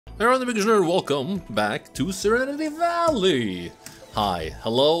Hello, the beginner. Welcome back to Serenity Valley. Hi,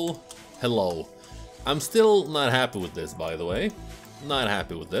 hello, hello. I'm still not happy with this, by the way. Not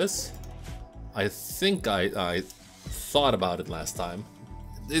happy with this. I think I thought about it last time.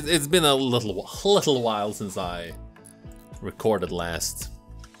 It's been a little while since I recorded last.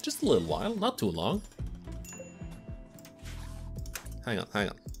 Just a little while, not too long. Hang on.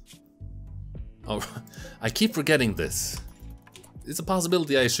 Oh, I keep forgetting this. It's a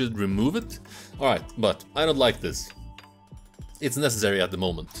possibility I should remove it. Alright, but I don't like this. It's necessary at the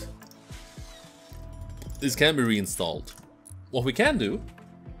moment. This can be reinstalled. What we can do,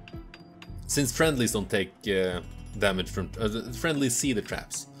 since friendlies don't take damage from friendlies see the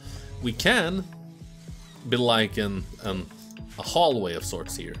traps, we can build like a hallway of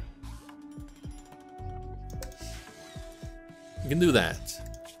sorts here. We can do that.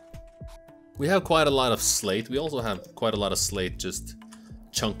 We have quite a lot of slate. We also have quite a lot of slate just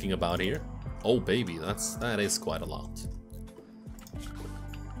chunking about here. Oh baby, that is quite a lot.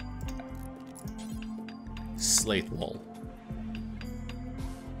 Slate wall.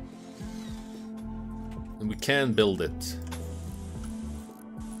 And we can build it.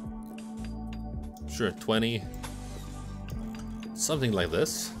 Sure, 20. Something like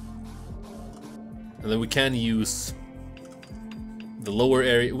this. And then we can use the lower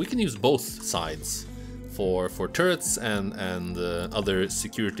area. We can use both sides for turrets and other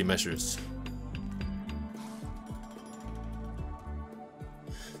security measures.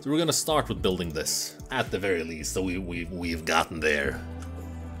 So we're gonna start with building this at the very least. So we've gotten there.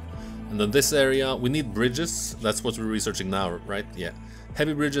 And then this area, we need bridges. That's what we're researching now, right? Yeah,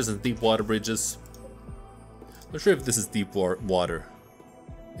 heavy bridges and deep water bridges. Not sure if this is deep water.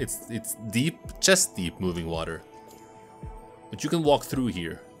 It's deep, chest deep moving water. But you can walk through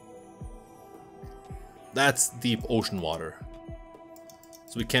here. That's deep ocean water.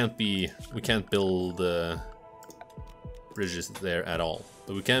 So we can't build bridges there at all.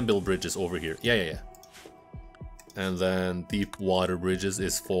 But we can build bridges over here. Yeah. And then deep water bridges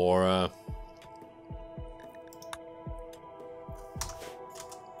is for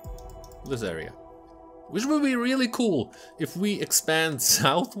this area. Which would be really cool if we expand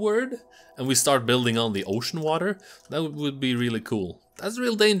southward and we start building on the ocean water. That would be really cool. That's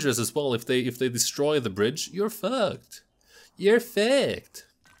real dangerous as well. If they destroy the bridge, you're fucked. You're fucked.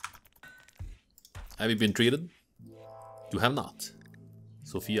 Have you been treated? You have not.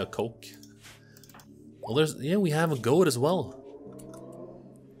 Sophia Coke. Well, we have a goat as well.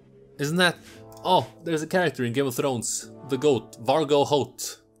 Isn't that? Oh, there's a character in Game of Thrones, the goat, Vargo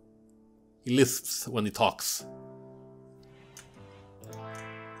Hoat. He lisps when he talks.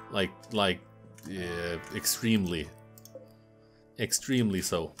 Like extremely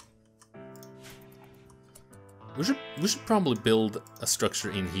so. We should probably build a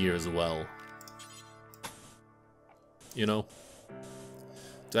structure in here as well. You know,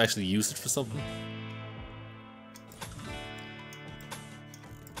 to actually use it for something.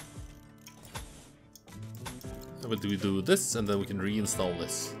 How about we do this and then we can reinstall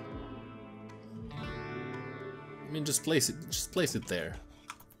this? I mean, just place it there.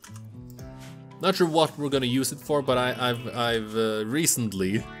 Not sure what we're gonna use it for, but I've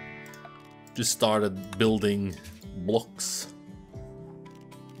recently just started building blocks,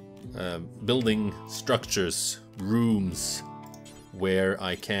 building structures, rooms where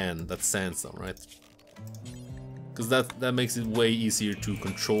I can. That's sandstone, right? Because that makes it way easier to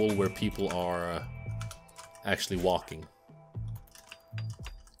control where people are actually walking.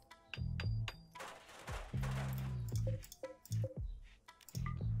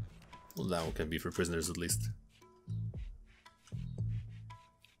 Well, that one can be for prisoners at least.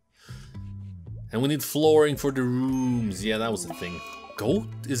 And we need flooring for the rooms. Yeah, that was the thing. Goat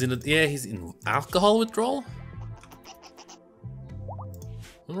is in it. Yeah, he's in alcohol withdrawal.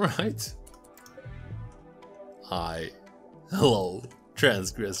 Alright. Hi. Hello,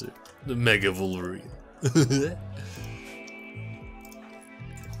 Transgressor. The Mega Wolverine.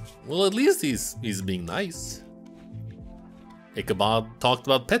 Well, at least he's being nice. Ichabod talked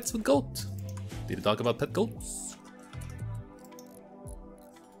about pets with goat. Did he talk about pet goats?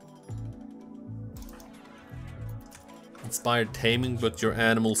 Inspired taming, but your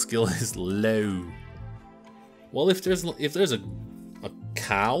animal skill is low. Well, if there's a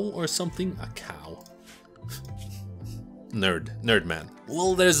cow or something, a cow. Nerd man.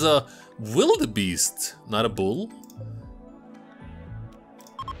 Well, there's a wildebeest, not a bull.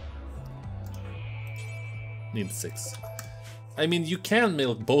 Need 6. I mean, you can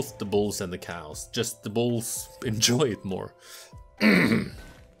milk both the bulls and the cows, just the bulls enjoy it more.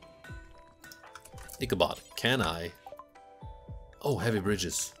 Ichabod, can I Oh, heavy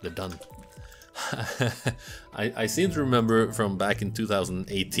bridges. They're done. I seem to remember from back in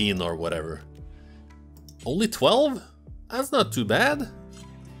 2018 or whatever. Only 12? That's not too bad.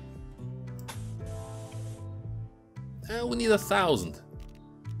 We need 1,000.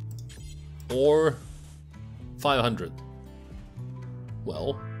 Or 500.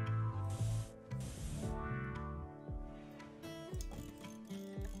 Well.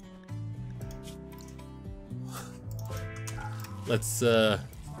 Let's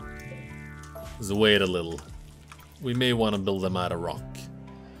wait a little. We may want to build them out of rock.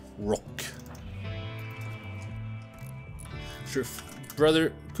 Sure,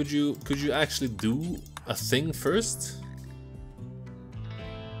 brother, could you actually do a thing first?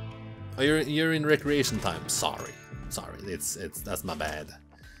 Oh, you're in recreation time. Sorry. That's my bad.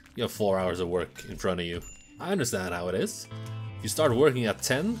 You have 4 hours of work in front of you. I understand how it is. If you start working at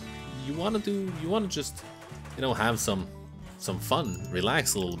 10, you wanna just, you know, have some fun,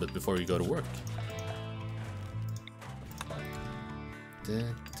 relax a little bit before you go to work.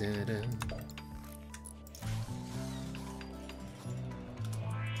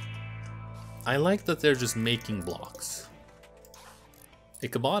 I like that they're just making blocks.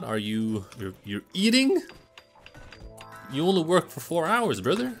 Ichabod, are you're eating? You only work for 4 hours,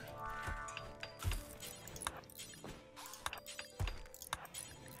 brother.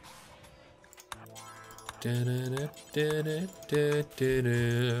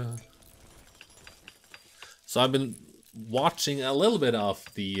 So I've been watching a little bit of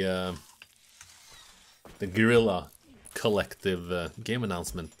the Guerrilla Collective game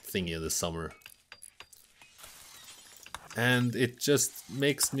announcement thingy this summer, and it just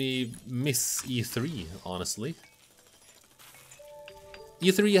makes me miss E3, honestly.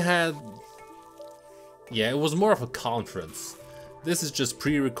 E3 had, yeah, it was more of a conference. This is just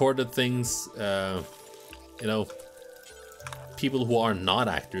pre-recorded things, you know, people who are not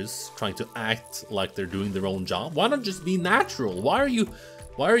actors trying to act like they're doing their own job. Why not just be natural? Why are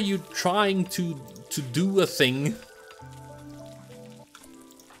you trying to do a thing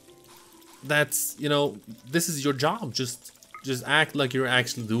that's, you know, this is your job. Just act like you're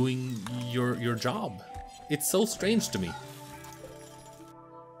actually doing your job. It's so strange to me.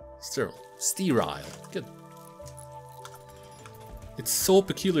 Sterile. Good. It's so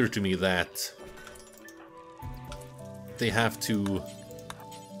peculiar to me that they have to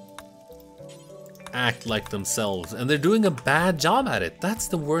act like themselves, and they're doing a bad job at it. That's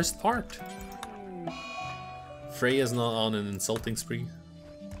the worst part. Freya's not on an insulting spree.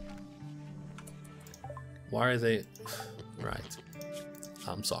 Why are they... Right.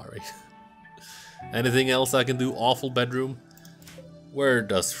 I'm sorry. Anything else I can do? Awful bedroom. Where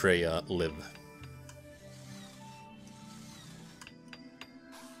does Freya live?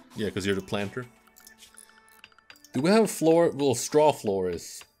 Yeah, because you're the planter. Do we have a floor? Well, straw floor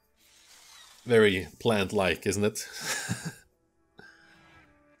is very plant-like, isn't it?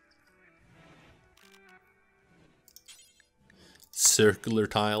 Circular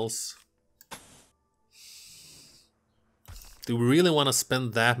tiles. Do we really want to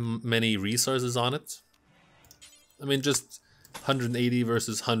spend that many resources on it? I mean, just 180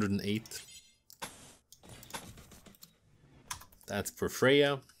 versus 108. That's for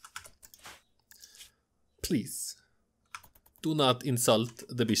Freya. Please, do not insult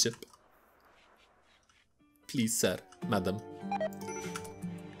the bishop. Please, sir, madam.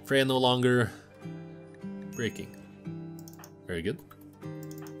 Freya no longer breaking. Very good.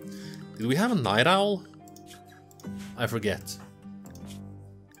 Did we have a night owl? I forget.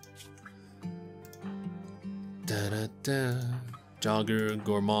 Da-da-da. Jogger,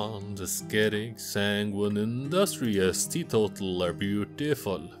 gourmand, ascetic, sanguine, industrious, teetotal are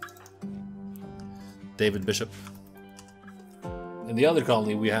beautiful. David Bishop. In the other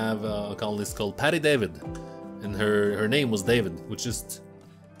colony we have a colonist called Patty David, and her name was David, which is,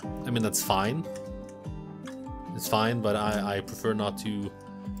 I mean, that's fine. It's fine, but I prefer not to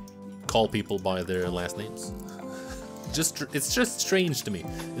call people by their last names. It's just strange to me.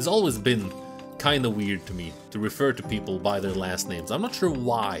 It's always been kind of weird to me to refer to people by their last names. I'm not sure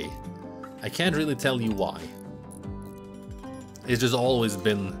why. I can't really tell you why. It's just always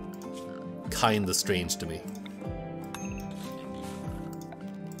been kind of strange to me.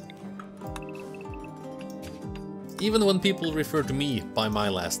 Even when people refer to me by my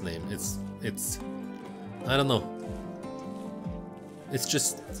last name, it's I don't know. It's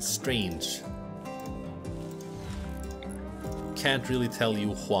just strange. Can't really tell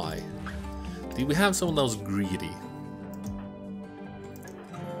you why. Did we have someone that was greedy?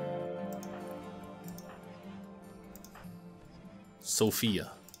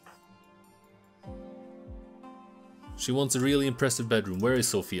 Sophia. She wants a really impressive bedroom. Where is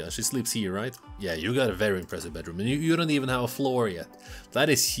Sophia? She sleeps here, right? Yeah, you got a very impressive bedroom. And you don't even have a floor yet. That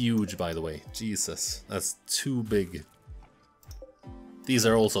is huge, by the way. Jesus, that's too big. These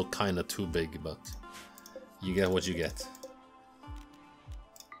are also kind of too big, but you get what you get.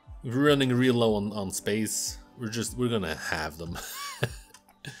 If we're running real low on space, we're gonna have them.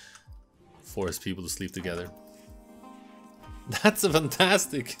 Force people to sleep together. That's a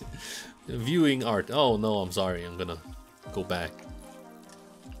fantastic viewing art. Oh no, I'm sorry, I'm gonna go back.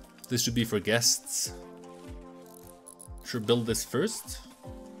 This should be for guests. Should build this first.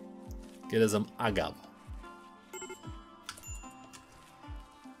 Get us some agave.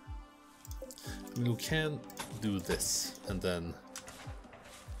 We can do this and then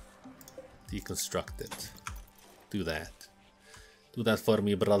deconstruct it. Do that. Do that for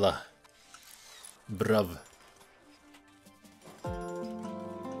me, brother. Bruv.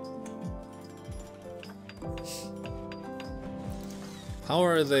 How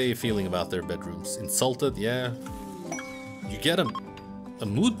are they feeling about their bedrooms? Insulted? Yeah. You get a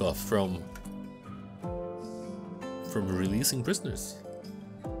mood buff from releasing prisoners.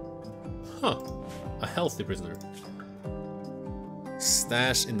 Huh. A healthy prisoner.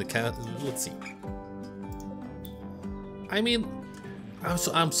 Stash in the cat. Let's see. I mean,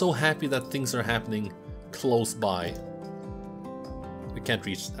 I'm so happy that things are happening close by. We can't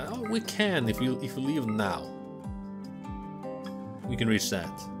reach. Oh, we can if you leave now. We can reach that.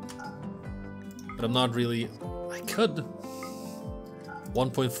 But I'm not really. I could.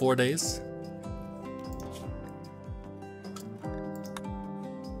 1.4 days.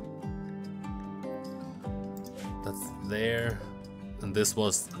 That's there. And this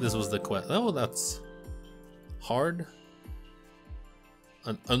was the quest. Oh, that's hard.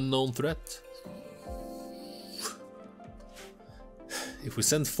 An unknown threat. If we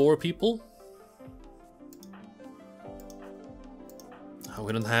send 4 people,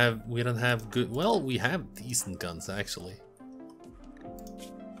 we don't have good. Well, we have decent guns actually.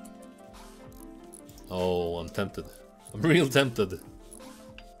 Oh, I'm tempted. I'm real tempted.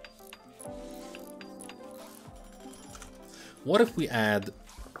 What if we add?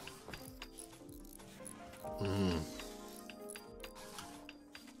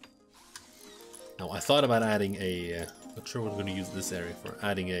 No, I thought about adding a. Not sure what we're going to use this area for.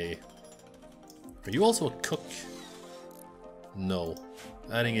 Adding a. Are you also a cook? No.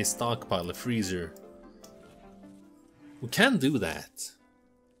 Adding a stockpile, a freezer. We can do that.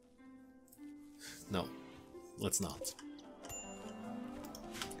 No, let's not.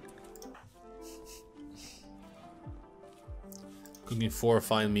 Cooking 4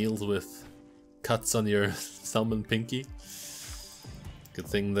 fine meals with cuts on your thumb and pinky. Good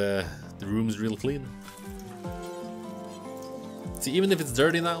thing the room's real clean. See, even if it's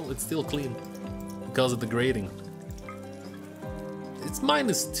dirty now, it's still clean because of the grading. It's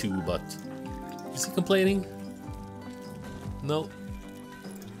 -2, but is he complaining? No.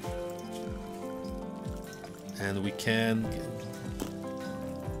 And we can.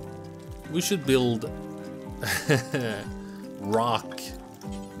 We should build rock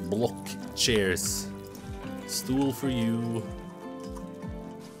block chairs. Stool for you.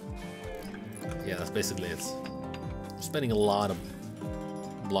 Yeah, that's basically it. We're spending a lot of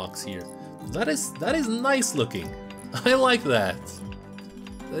blocks here. That is nice looking. I like that.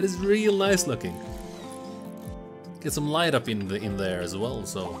 That is real nice looking. Get some light up in there as well,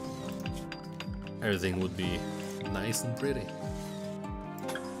 so everything would be nice and pretty.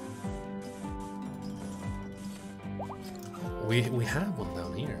 We have one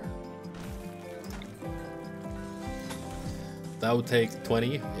down here. That would take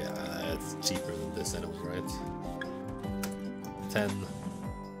 20. Yeah, it's cheaper than this anyway, right? 10,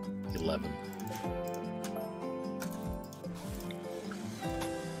 11.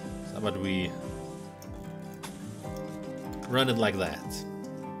 So how about we run it like that?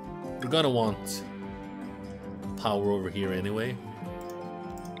 We're gonna want power over here anyway.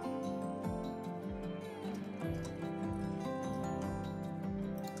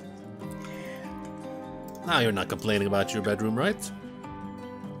 Now you're not complaining about your bedroom, right?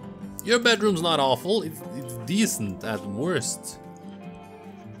 Your bedroom's not awful, it's decent at worst.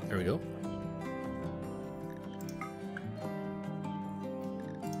 There we go.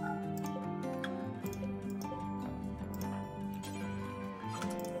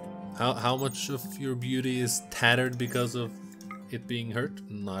 How much of your beauty is tattered because of it being hurt?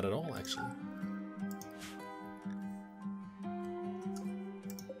 Not at all, actually.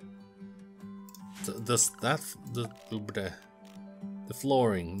 Does that the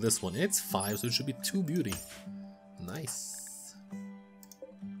flooring, this one, it's 5, so it should be 2 beauty. Nice.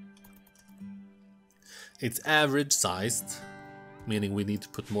 It's average sized, meaning we need to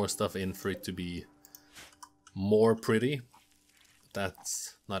put more stuff in for it to be more pretty.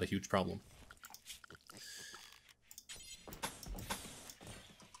 That's not a huge problem.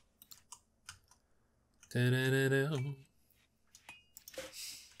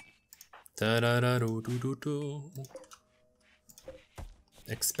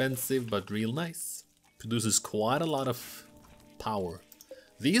 Expensive but real nice. Produces quite a lot of power.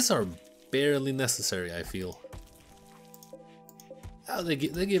 These are barely necessary, I feel. Oh, they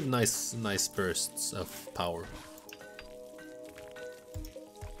give nice bursts of power.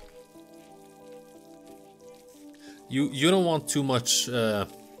 You don't want too much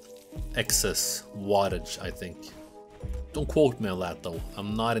excess wattage, I think. Don't quote me on that though.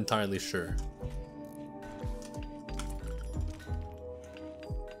 I'm not entirely sure.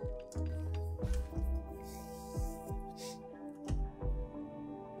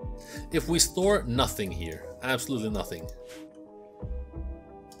 If we store nothing here, absolutely nothing.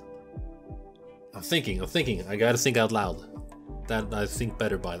 I'm thinking, I gotta think out loud. That I think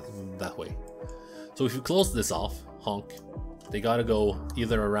better by that way. So if you close this off, honk, they gotta go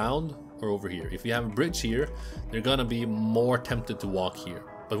either around or over here. If you have a bridge here, they're gonna be more tempted to walk here.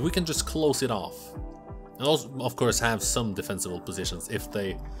 But we can just close it off. And also, of course, have some defensible positions if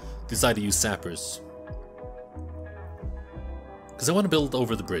they decide to use sappers. Because I want to build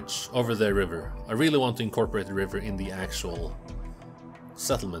over the bridge, over the river. I really want to incorporate the river in the actual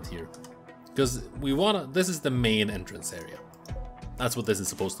settlement here. Because we want to... This is the main entrance area. That's what this is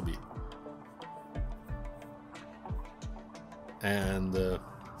supposed to be. And...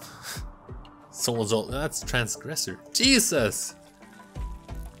 someone's all... That's Transgressor. Jesus!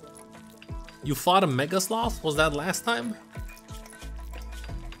 You fought a Mega Sloth? Was that last time?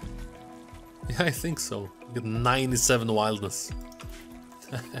 Yeah, I think so. You get 97 wildness.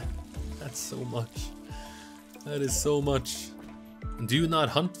 That's so much. That is so much. Do you not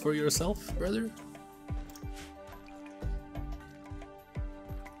hunt for yourself, brother?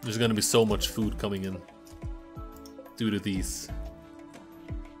 There's gonna be so much food coming in due to these.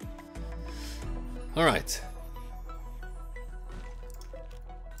 Alright.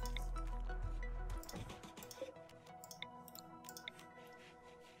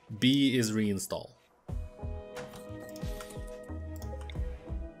 B is reinstall.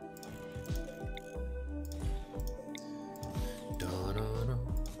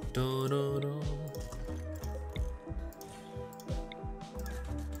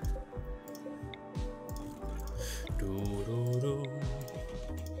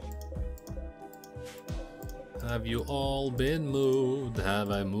 Have you all been moved?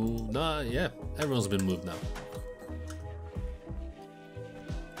 Have I moved? Nah, yeah, everyone's been moved now.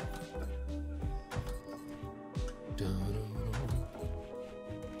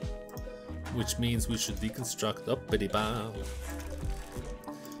 Which means we should deconstruct uppity-bow.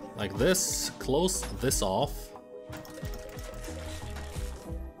 Like this, close this off.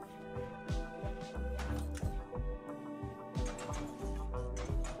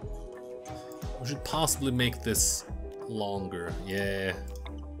 We should possibly make this longer, yeah.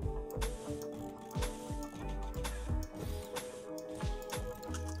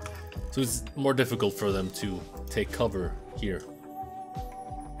 So it's more difficult for them to take cover here.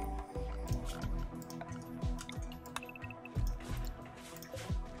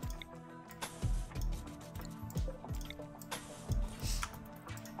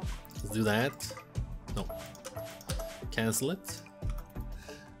 Let's do that. No. Cancel it.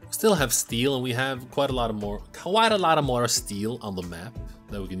 Still have steel, and we have quite a lot of more steel on the map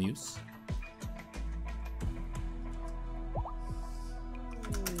that we can use.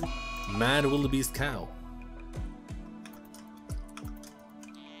 Mad wildebeest cow.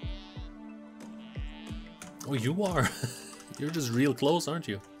 Oh, you are. You're just real close, aren't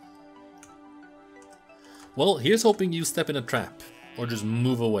you? Well, here's hoping you step in a trap or just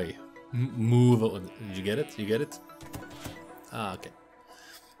move away. Move. Did you get it? You get it? Ah, okay.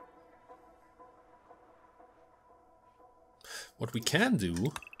 What we can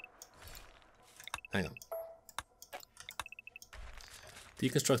do... Hang on.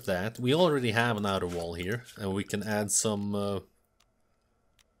 Deconstruct that. We already have an outer wall here, and we can add some...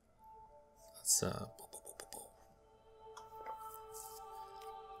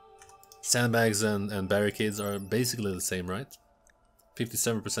 sandbags and barricades are basically the same, right?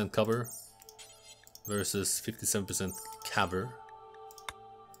 57% cover versus 57% cover.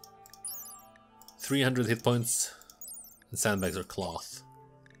 300 hit points. And sandbags are cloth.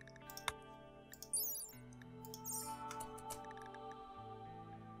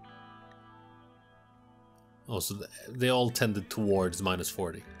 Oh, so they all tended towards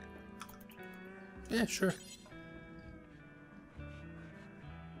 -40. Yeah, sure.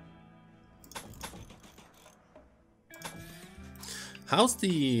 How do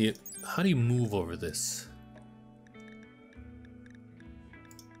you move over this?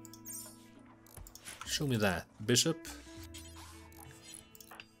 Show me that. Bishop.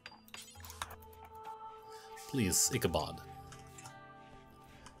 Please, Ichabod.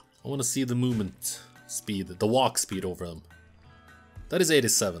 I want to see the movement speed, the walk speed over them. That is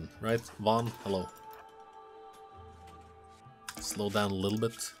 87, right? Vaughn, hello. Slow down a little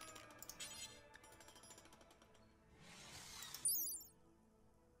bit.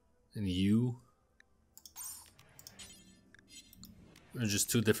 And you. There's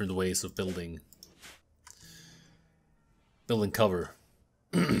just two different ways of building cover.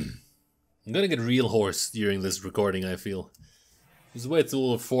 I'm gonna get real hoarse during this recording, I feel. Just wait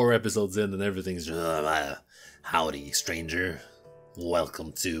till 4 episodes in and everything's just, howdy, stranger.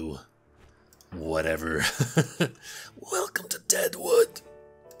 Welcome to whatever. Welcome to Deadwood.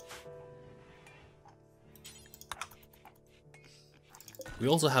 We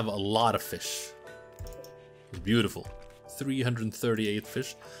also have a lot of fish. It's beautiful. 338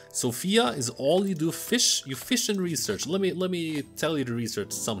 fish. Sophia is all you do fish. You fish and research. Let me tell you to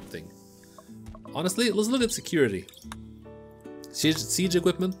research something. Honestly, let's look at security. Siege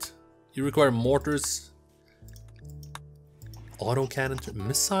equipment. You require mortars. Autocannon,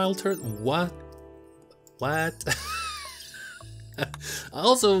 missile turret. What? What? I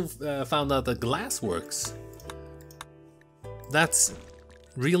also found out that glass works. That's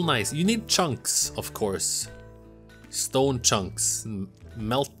real nice. You need chunks, of course. Stone chunks.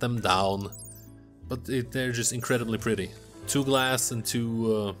 Melt them down. But they're just incredibly pretty. 2 glass and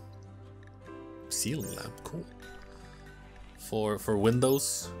 2 ceiling lamp. Cool. For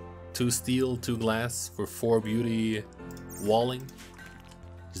windows, 2 steel, 2 glass. For 4 beauty walling.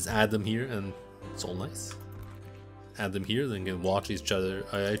 Just add them here and it's all nice. Add them here, then you can watch each other.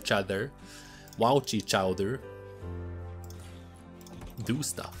 Watch each other. Do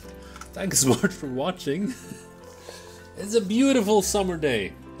stuff. Thanks so much for watching. It's a beautiful summer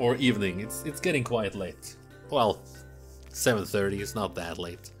day or evening. It's getting quite late. Well, 7:30. It's not that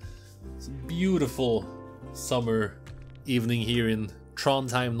late. It's a beautiful summer evening here in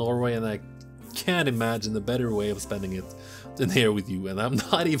Trondheim, Norway, and I can't imagine a better way of spending it than here with you. And I'm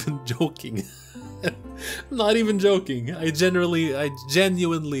not even joking. I'm not even joking. I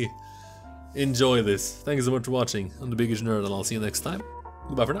genuinely enjoy this. Thank you so much for watching. I'm the biggest nerd, and I'll see you next time.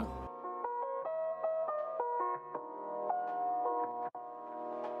 Goodbye for now.